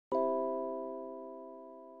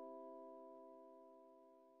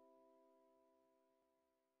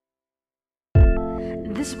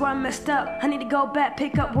is where I messed up. I need to go back,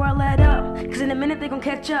 pick up where I let up. Cause in a minute they gon'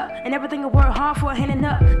 catch up, and everything I work hard for handing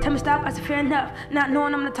up. Tell me stop, I said fair enough. Not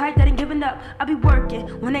knowing I'm the type that ain't giving up. I be working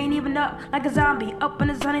when they ain't even up. Like a zombie, up when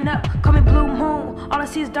the sun ain't up. Call me blue moon, all I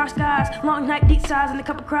see is dark skies. Long night, deep sighs, and a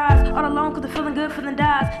couple cries. All alone cause I'm feeling good, feeling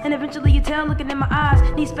dies. And eventually you tell looking in my eyes.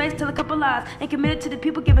 Need space, tell a couple lies. Ain't committed to the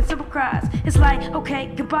people giving simple cries. It's like,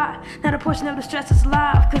 okay, goodbye. Not a portion of the stress is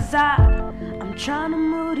alive. Cause I'm trying to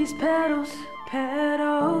move these petals,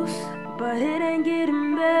 but it ain't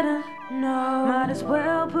getting better, no. Might as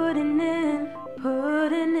well putting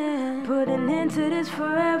into this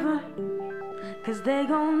forever. Cause they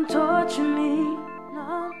gon' torture me,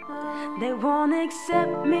 no. They won't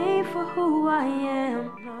accept me for who I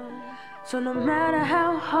am. So no matter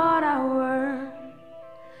how hard I work,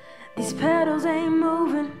 these petals ain't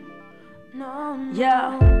moving, no.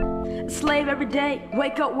 Yeah. Slave every day,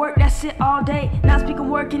 wake up, work, that's it all day. Now speaking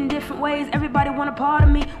work in different ways. Everybody want a part of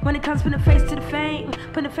me. When it comes putting a face to the fame,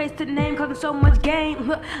 putting a face to the name, causing so much game.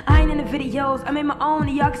 Look, I ain't in the videos, I made my own,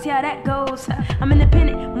 and y'all can see how that goes. I'm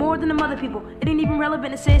independent, more than them other people. It ain't even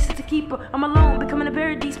relevant to say it's just a keeper. I'm alone, becoming a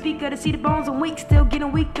very deep speaker. To see the bones I'm weak, still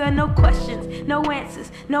getting weaker. No questions, no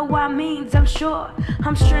answers, no why means, I'm sure.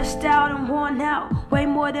 I'm stressed out and worn out, way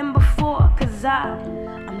more than before. Cause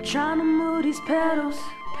I'm trying to move these petals,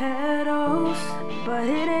 but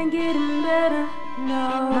it ain't getting better,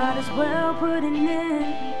 no. Might as well putting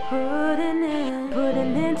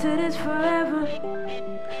into this forever.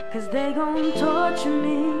 Cause they gon' torture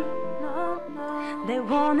me, no. They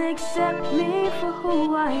won't accept me for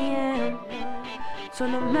who I am. So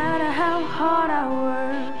no matter how hard I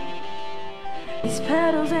work, these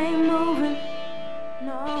petals ain't moving,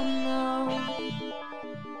 no.